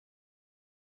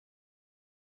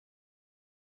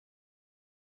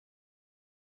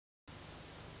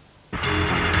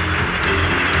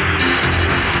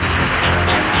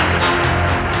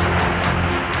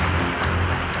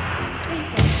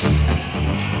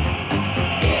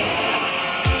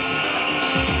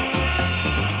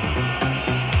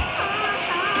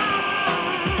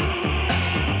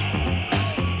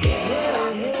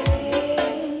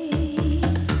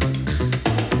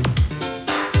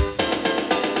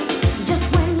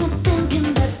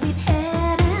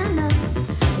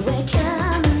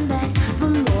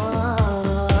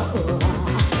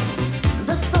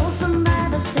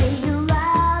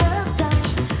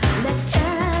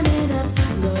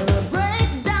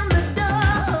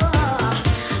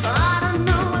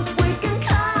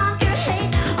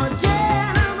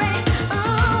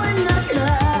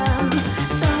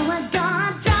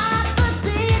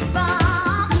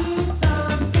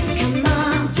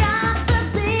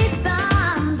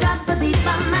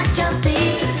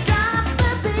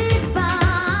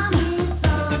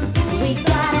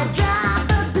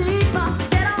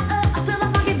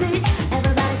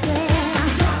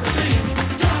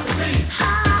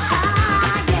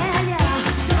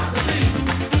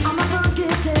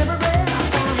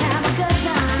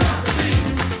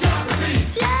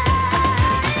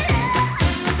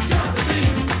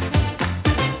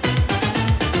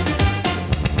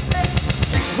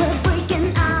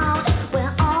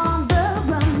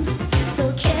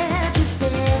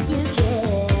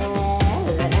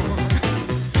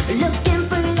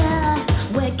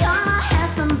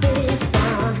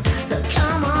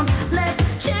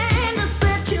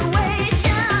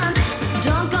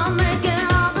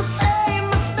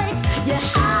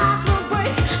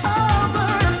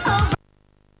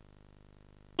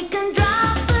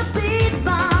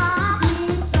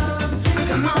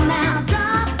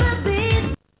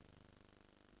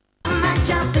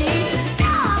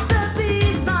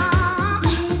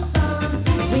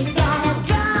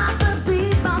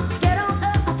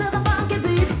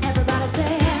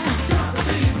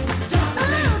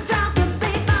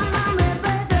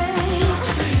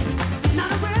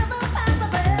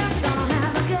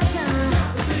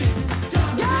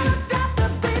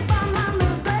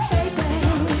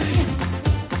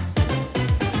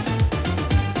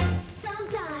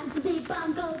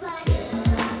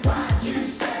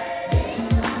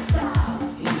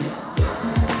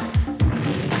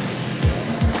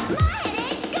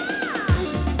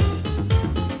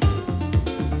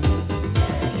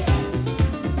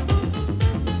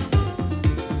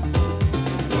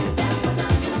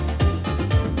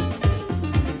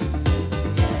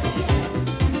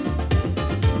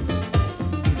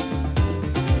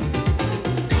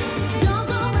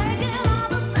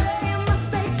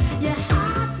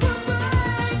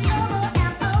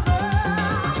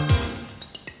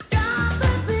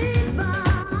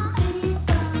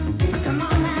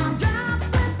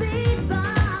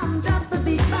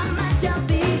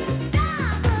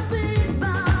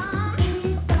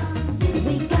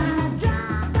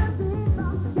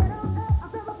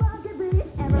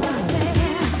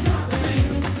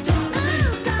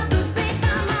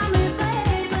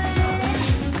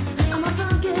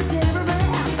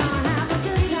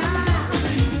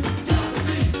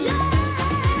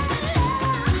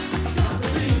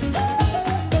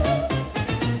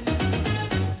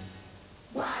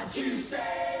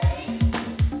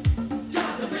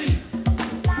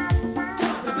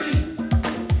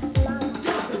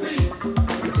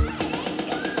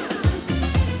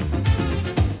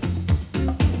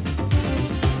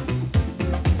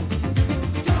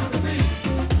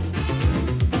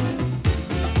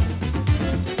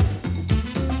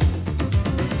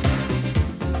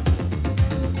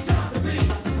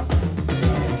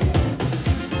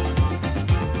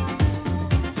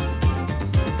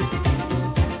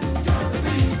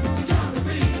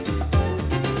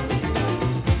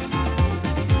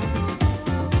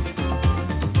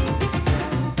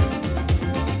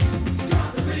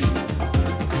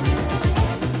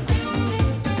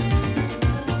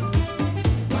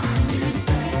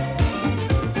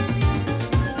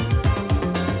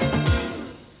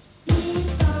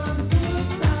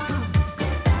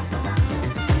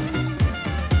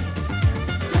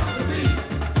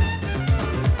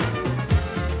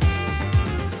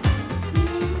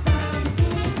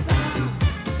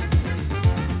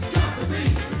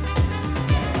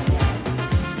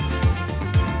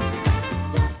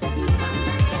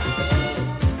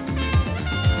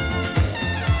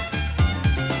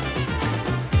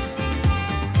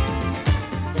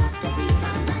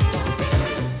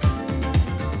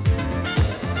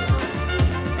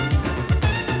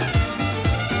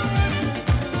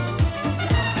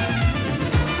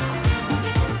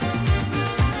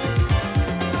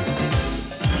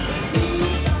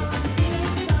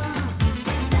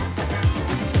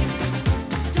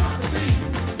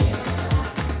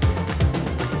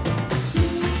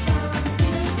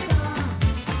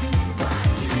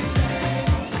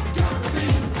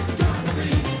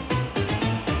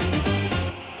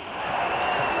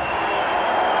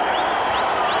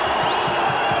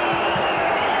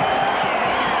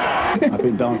I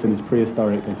think dancing is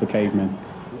prehistoric for cavemen.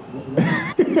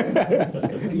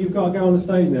 You've got to go on the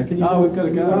stage now. Can you? Oh, we've got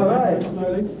to go. All right.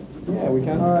 Slowly. Yeah, we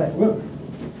can. All right. Well,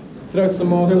 throw some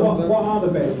more. So what are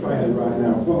the best trainers right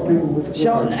now? What people?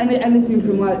 Shout anything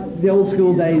from like the old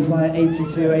school days, like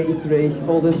 82, 83,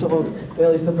 all this sort of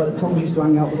early stuff where the tongues used to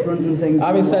hang out the front and things.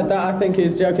 Having said that, I think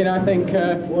he's joking. I think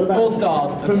All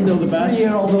Stars are still the best.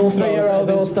 3-year-old All Stars. 3-year-old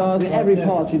All Stars. Every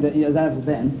party that has ever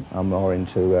been. I'm more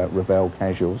into Ravel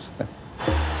casuals.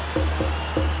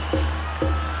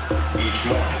 Each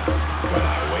morning, when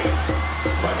I wake,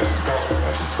 like a scholar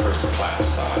at his first class,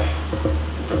 I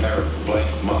prepare a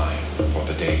blank mind for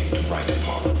the day to write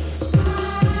upon.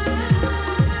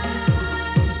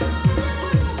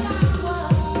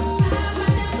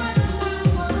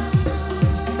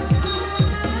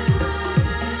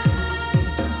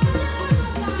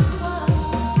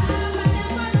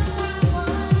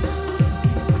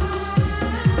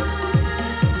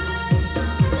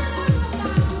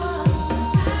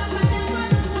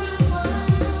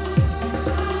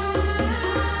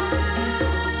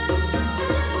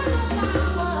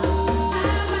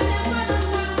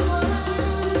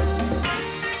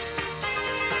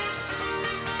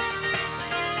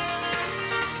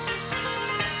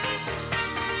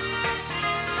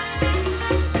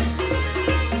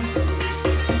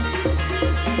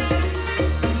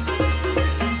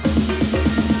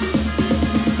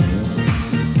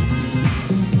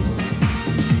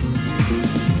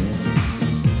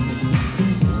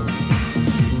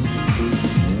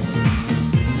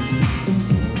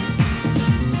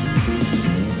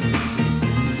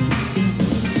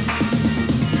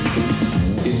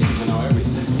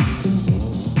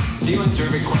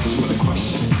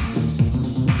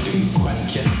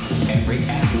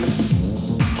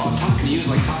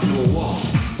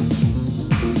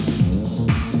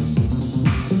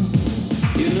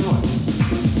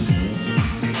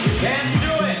 Can't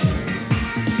do it.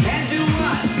 Can't do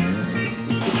what?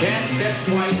 Can't step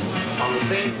twice on the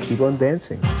same. Keep on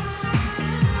dancing.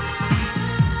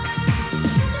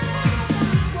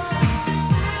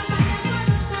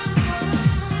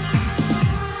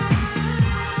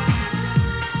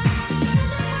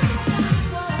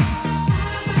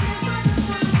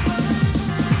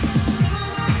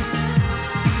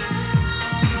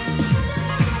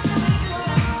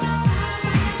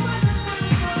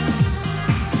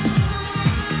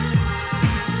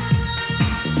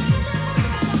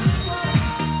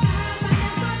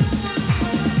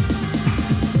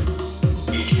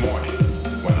 Each morning,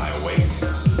 when I awake,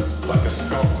 like a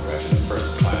scholar at his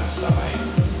first class, I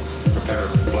prepare a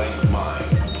blank mind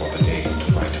for the day to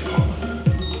write upon.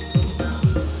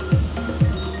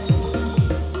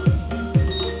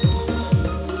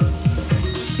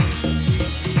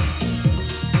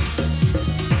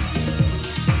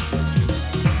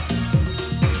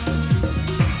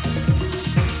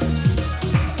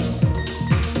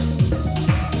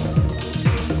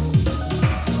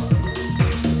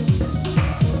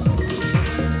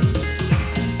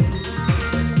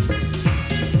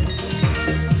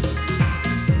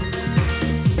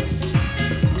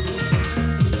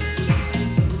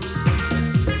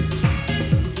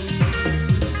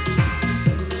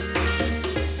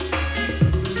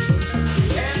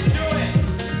 Can't do it.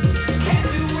 Can't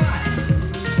do what?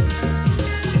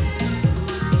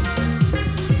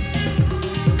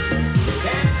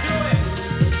 Can't do it.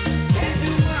 Can't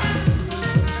do what?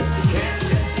 You can't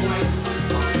step twice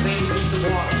on the same piece of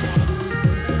water.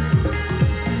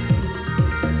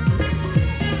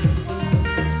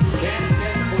 Can't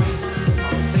step twice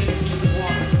on the same piece of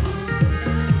water.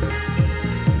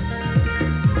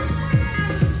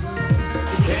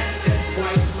 You can't step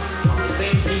twice on the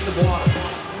same piece of water.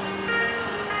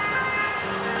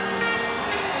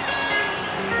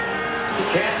 You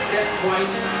can't step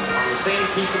twice on the same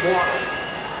piece of water.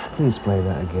 Please play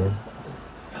that again.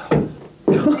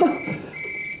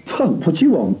 What do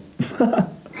you want?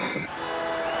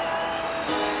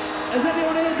 Has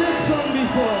anyone heard this song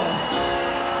before?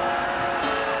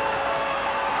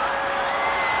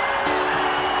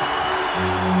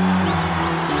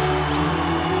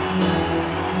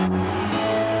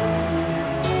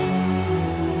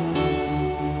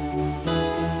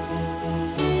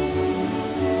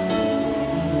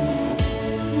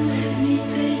 Let me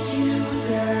take you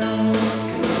down,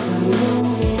 'cause I'm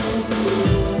longing to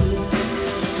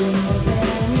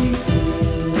strawberry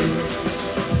fields.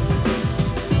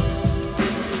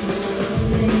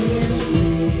 Nothing is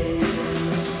real,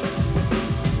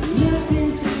 nothing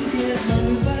to get hung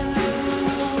about.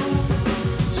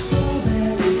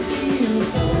 Strawberry fields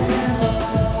forever.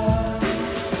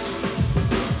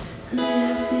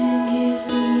 Living is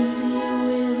easy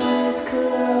with eyes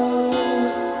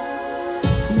closed.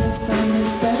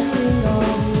 Misunderstanding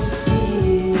all you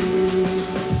see.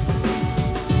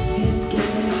 It's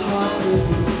getting hard to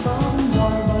be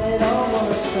someone, but it all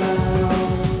works out.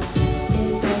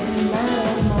 It doesn't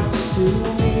matter much to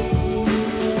me.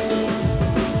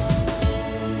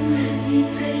 Let me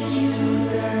take you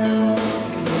down,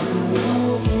 'cause I'm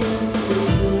longing to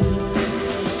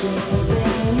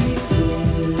strawberry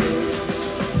fields.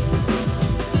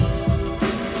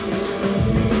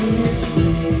 Nothing is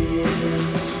real.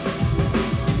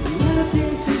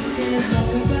 Nothing to get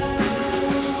hung about.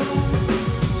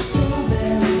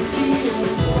 Strawberry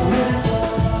fields forever.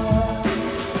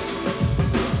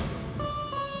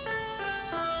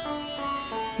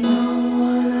 No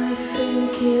one I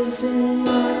think is in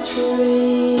my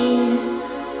tree.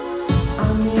 I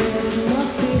mean, it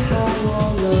must be high or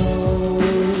low.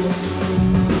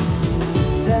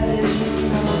 That is, you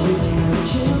know, you can't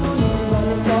tune in, but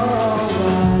it's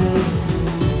alright.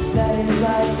 That is, I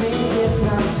think it's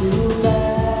not too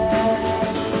bad.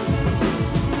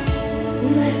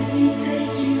 Let me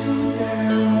take you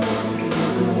down,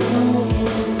 'cause I'm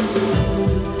longing to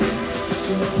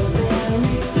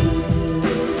strawberry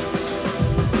fields.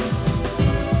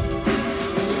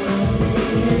 Nothing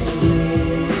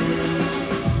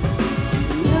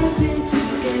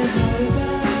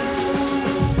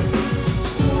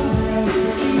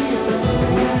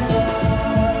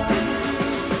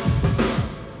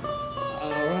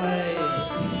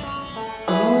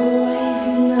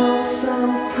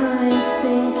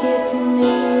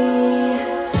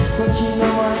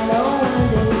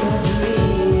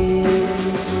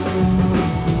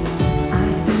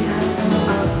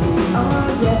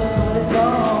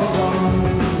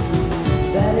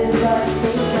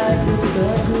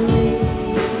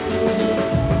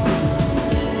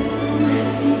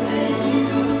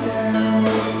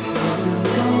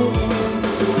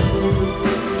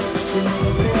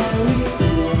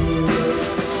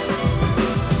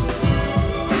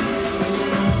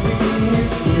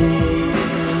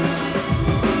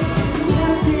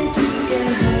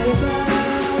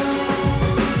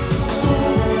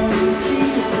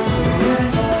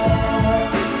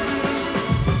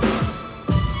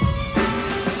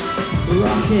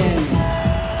rocking.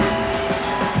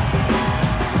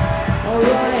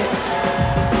 Alright.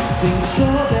 Sing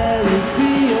strawberry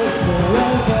fields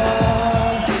forever.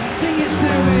 Sing it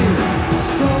to me.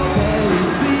 Strawberry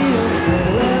fields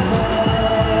forever.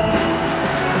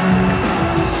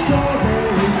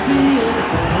 Strawberry fields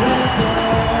forever.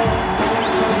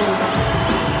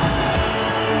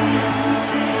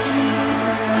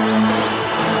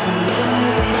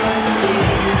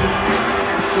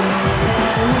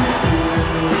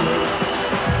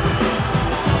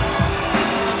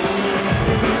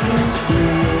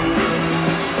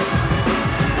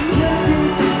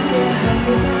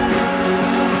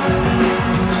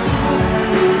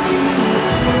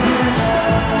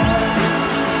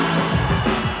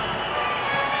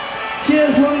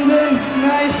 Cheers, London.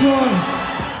 Nice one.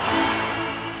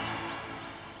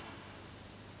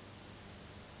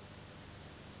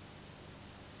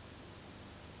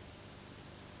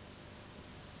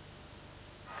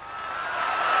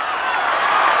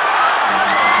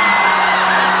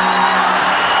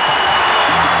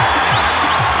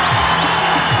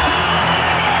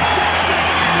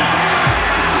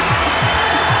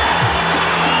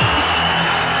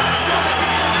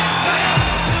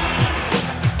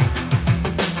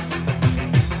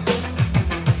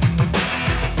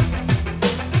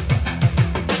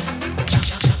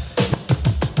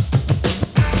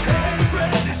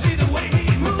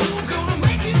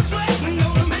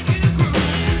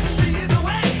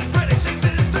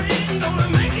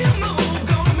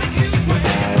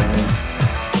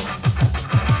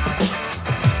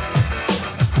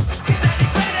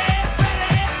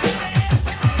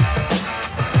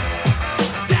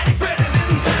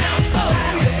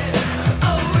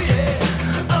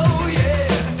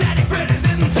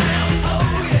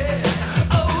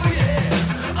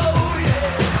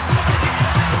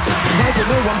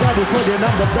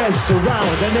 I'm the best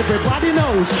around, and everybody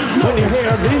knows when you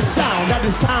hear this sound that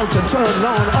it's time to turn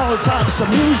on all types of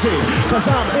music, cause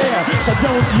I'm here, so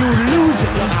don't you lose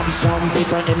it. You have some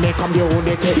people in the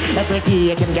community, every day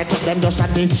you can get up them just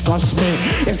and discuss me.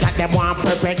 It's like them want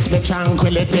perfect me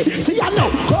tranquility. See, I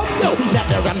know, come know, that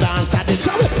the ram dance started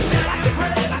showing.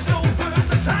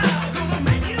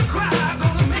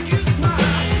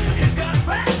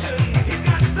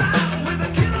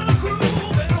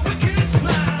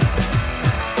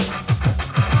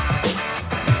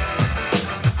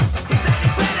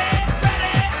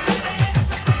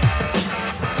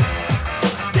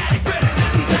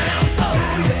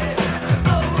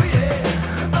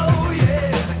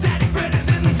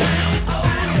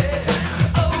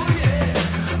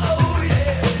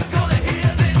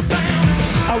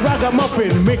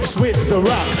 Muffin mixed with the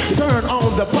rock, turn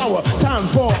on the power, time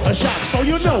for a shock. So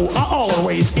you know I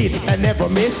always hit and never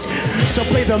miss, so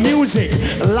play the music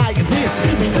like this.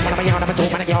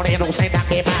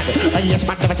 Yes,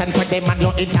 magnificent for them and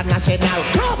your international.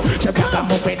 Come, Chicago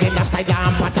moving in the style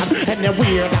and pattern, and the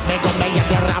weird that make up me and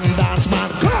the ram dance man.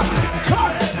 Come.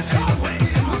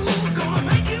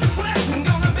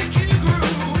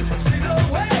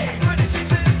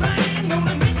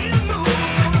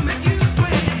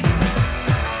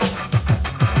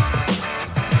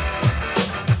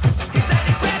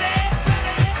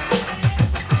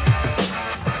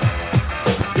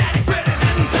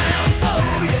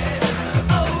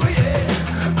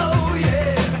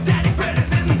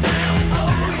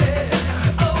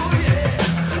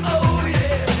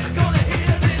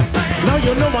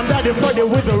 Freddy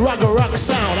with the rock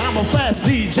sound. I'm a fast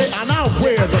DJ and I'll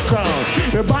wear the crown.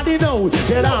 Everybody knows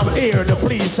that I'm here to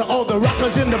please. So all the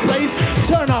rockers in the place,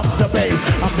 turn up the bass.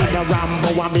 I'm in a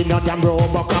Rambo, I'm in a damn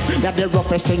Robocop. That's the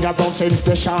roughest thing around since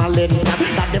the Charlene Pop.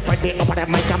 That the Freddy up on the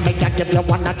mic and make I give you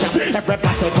one a jump.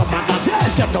 Everybody say come on, dance.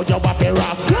 Yes, you know you want to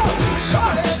rock. Go.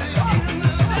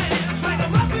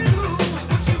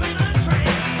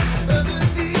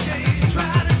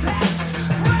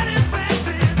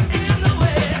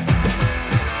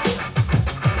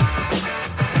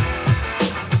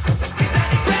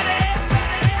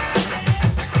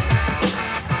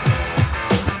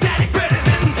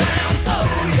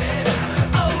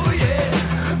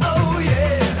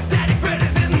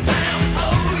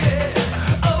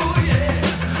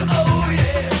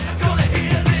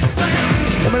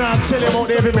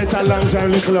 Heavy metal long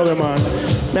time, little over man.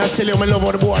 Now I tell you, I love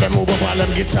how the boy them move up all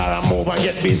them guitar and move and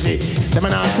get busy. Them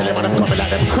and I tell you, I'm coming like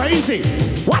them crazy.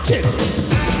 Watch it.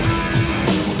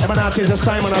 Them and I tell you,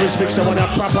 Simon, I respect someone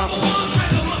that proper.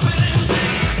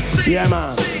 Yeah,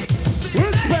 man.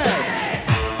 Respect.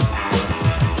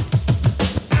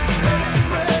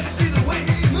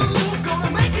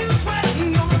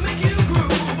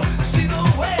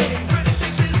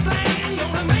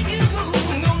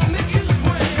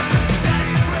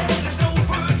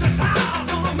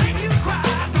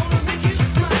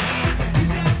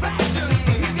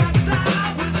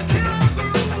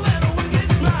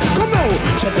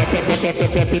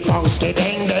 Bonski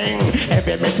ding ding.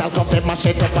 Heavy metal company mash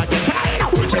it up again.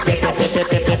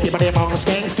 Chippy bong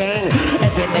sting sting.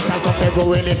 Heavy metal company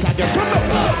ruin it again.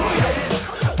 Come on.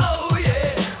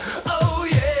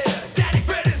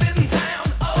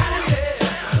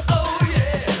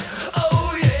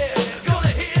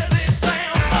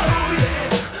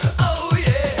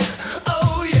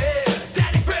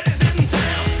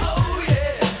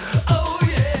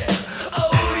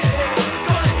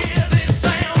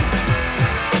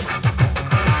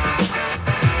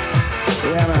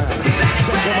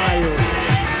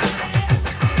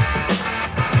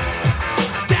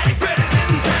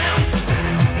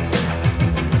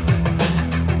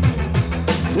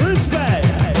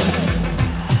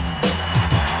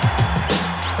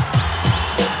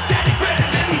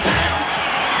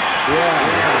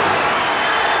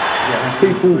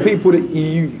 People that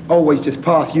you always just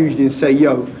pass usually and say,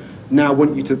 yo, now I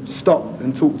want you to stop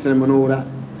and talk to them and all that.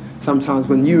 Sometimes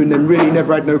when you and them really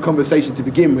never had no conversation to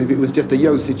begin with, it was just a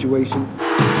yo situation.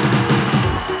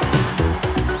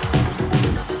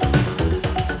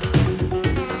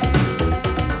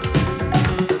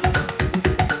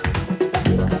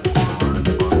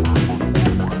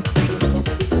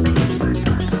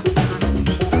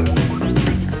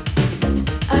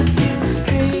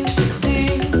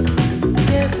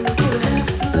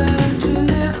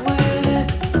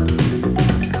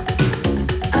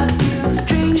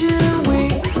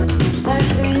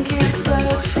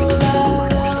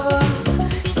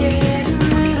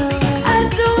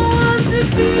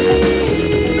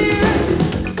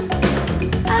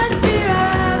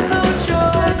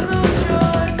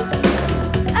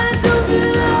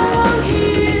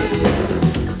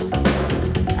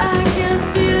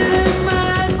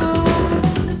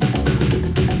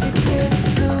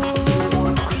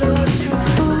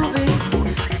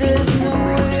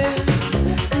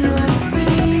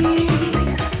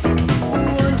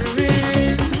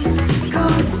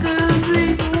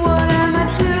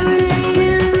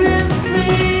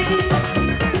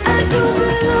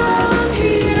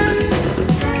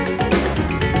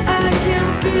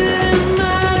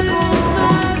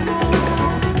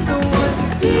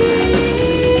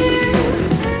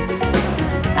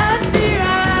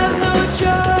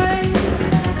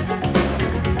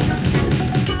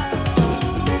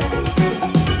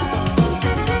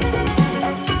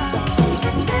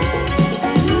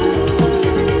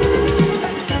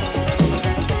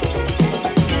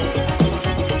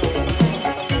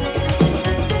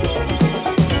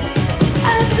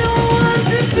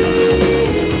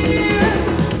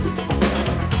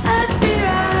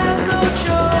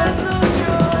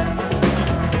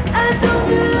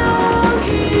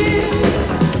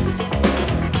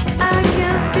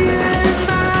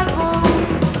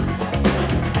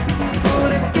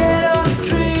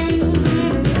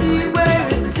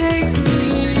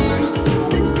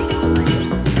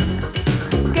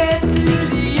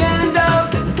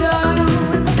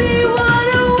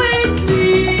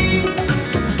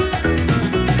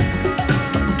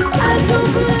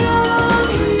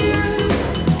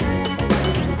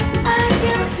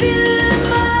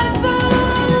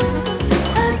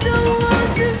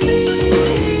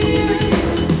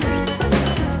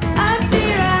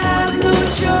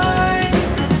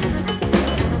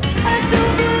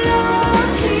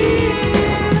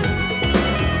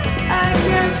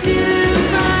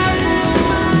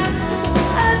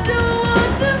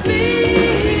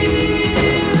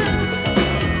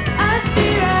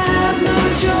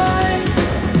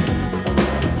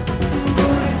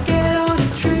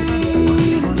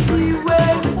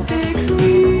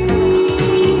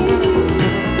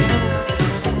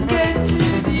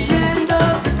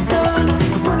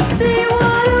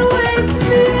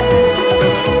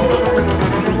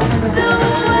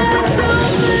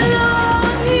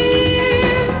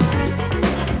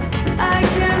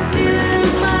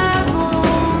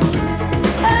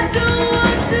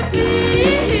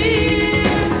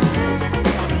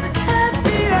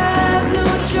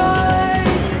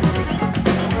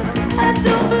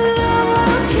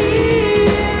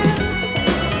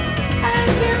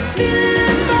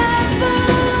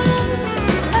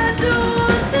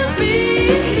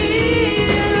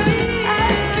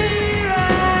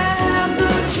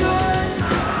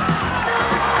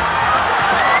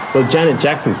 Well, Janet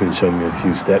Jackson's been showing me a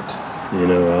few steps, you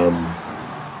know,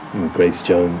 Grace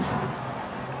Jones.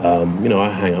 You know, I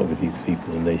hang out with these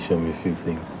people and they show me a few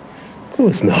things. Of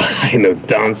course not, I ain't no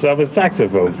dancer, I'm a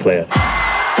saxophone player.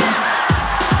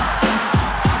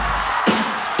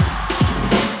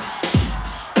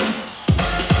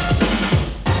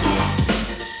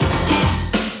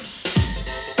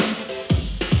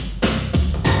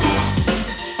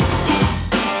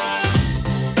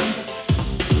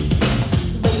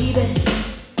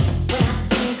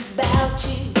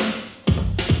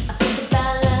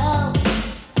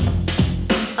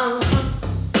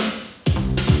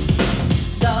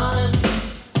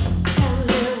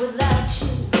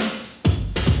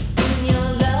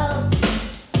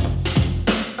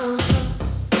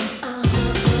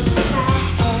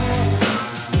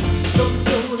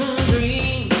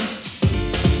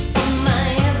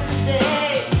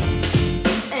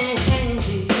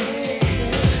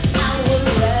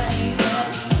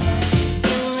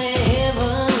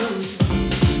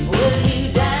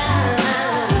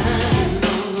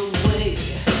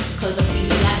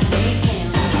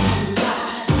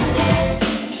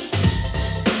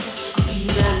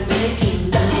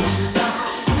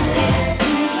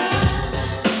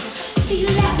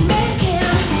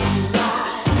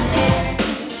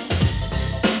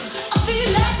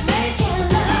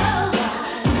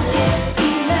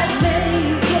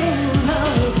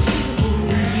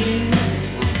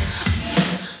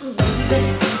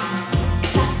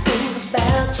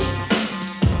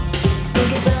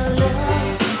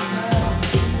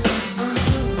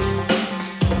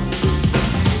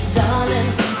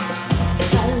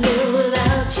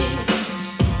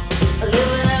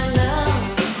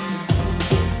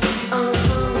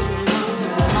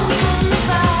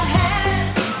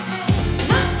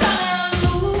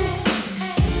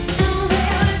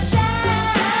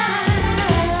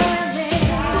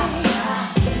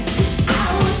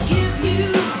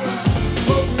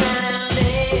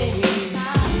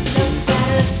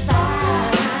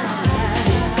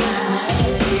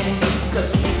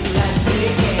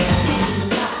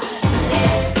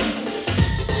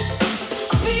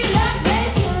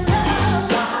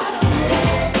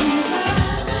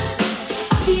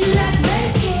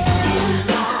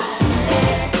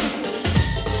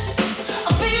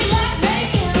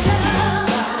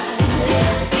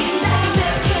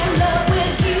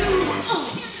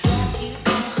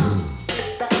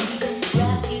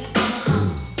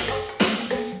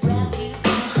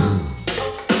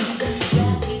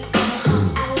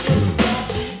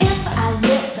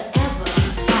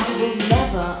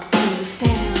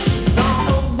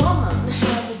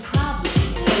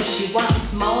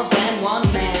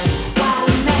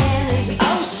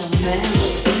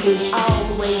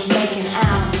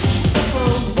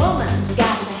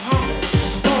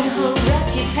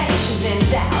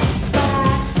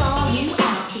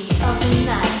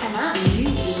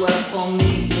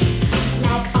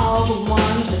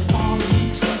 used to fall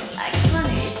into like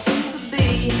honey to the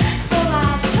bee. So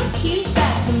I took you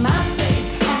back to my place,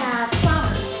 and I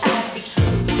promised I'd be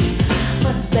true.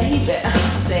 But baby,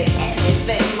 I'll say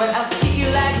anything when I feel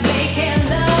like making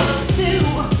love to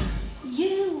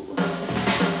you.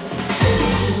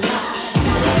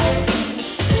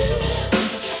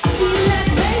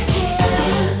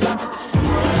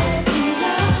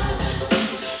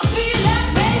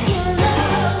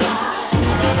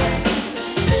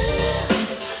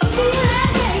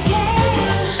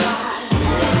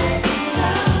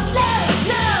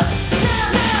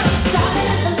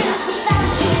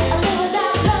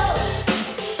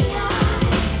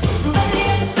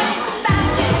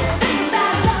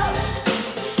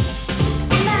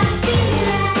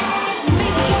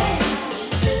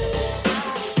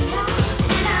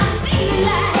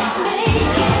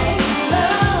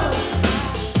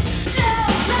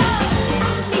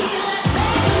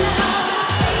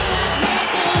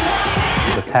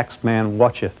 The taxed man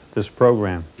watcheth this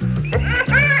program.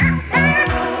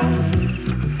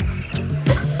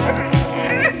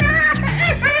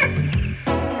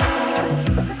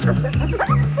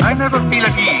 I never feel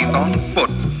at ease on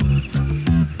foot.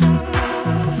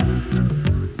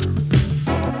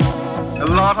 A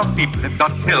lot of people have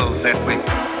got killed that way.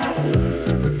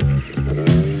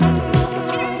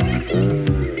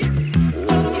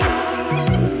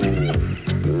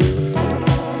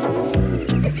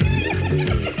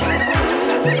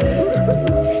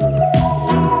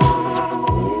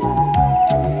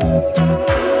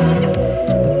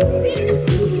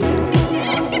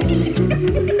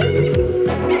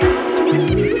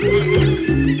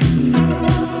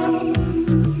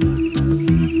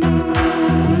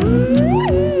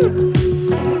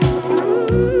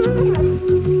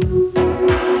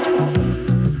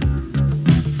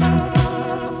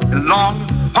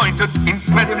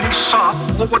 Incredibly sharp,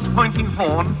 forward-pointing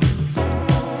horn.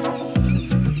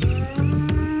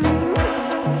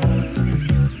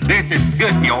 This is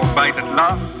dirty, all right at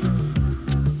last.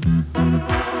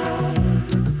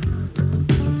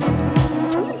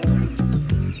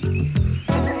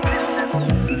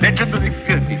 Legendary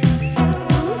Curtis.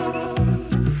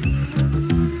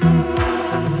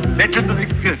 Legendary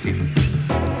Curtis.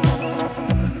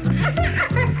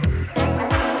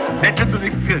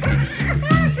 Legendary Curtis.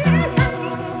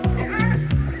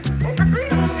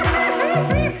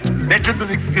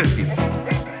 Legendary Curtis.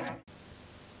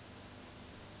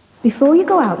 Before you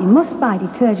go out, you must buy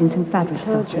detergent and fabric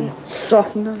softener.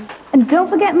 Softener. And don't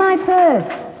forget my purse.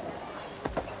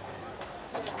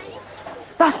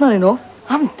 That's not enough.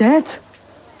 I'm dead.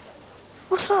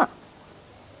 What's that?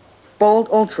 Bold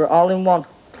Ultra all-in-one.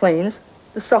 Planes.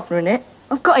 The softener in it.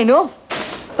 I've got enough.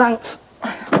 Thanks.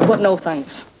 But no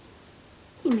thanks.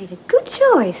 You made a good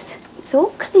choice. It's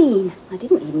all clean. I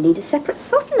didn't even need a separate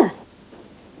softener.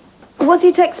 Was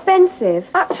it expensive?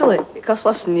 Actually, it costs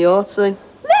less than the auto.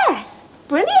 Less?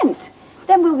 Brilliant.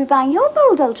 Then we'll be buying your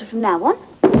Bold Ultra from now on,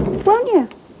 won't you?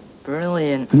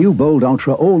 Brilliant. New Bold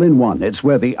Ultra all-in-one. It's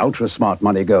where the ultra-smart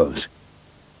money goes.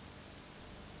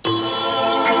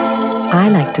 I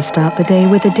like to start the day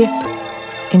with a dip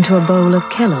into a bowl of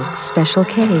Kellogg's Special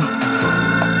K.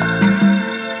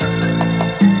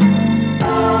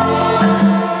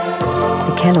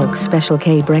 The Kellogg's Special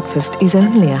K breakfast is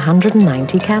only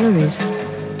 190 calories.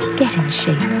 Get in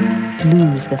shape.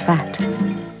 Lose the fat.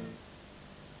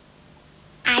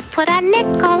 I put a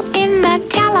nickel in the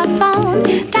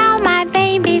telephone, dial my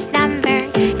baby's number,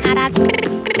 got a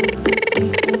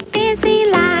busy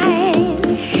line.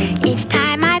 Each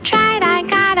time I tried, I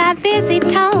got a busy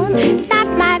tone, not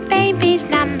my baby's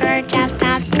number, just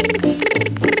a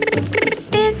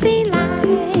busy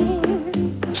line.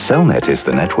 Cellnet is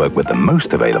the network with the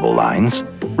most available lines.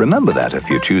 Remember that if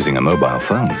you're choosing a mobile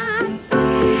phone.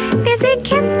 Busy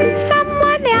kissing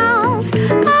someone else,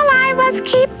 while I was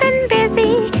keeping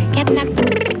busy, getting a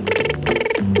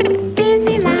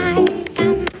busy line.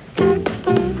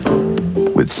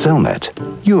 With Cellnet,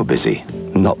 you're busy,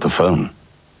 not the phone.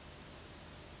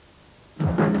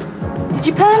 Did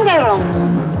your perm go wrong?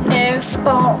 No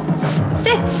spots.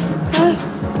 Fits? No.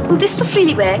 Well, this stuff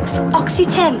really works. Oxy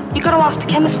 10. You got to ask the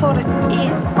chemist for it.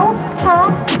 Here. Oh,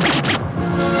 Tom.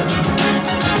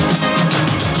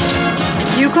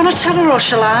 You gonna tell her or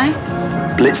shall I?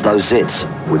 Blitz those zits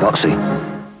with Oxy.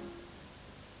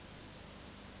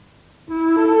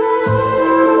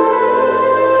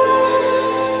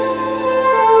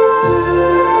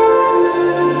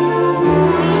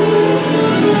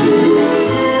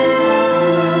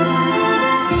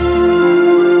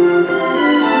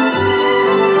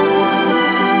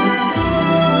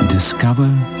 Discover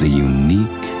the unique,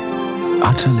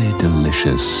 utterly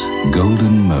delicious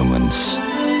golden moments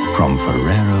from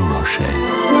Ferrero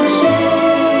Rocher.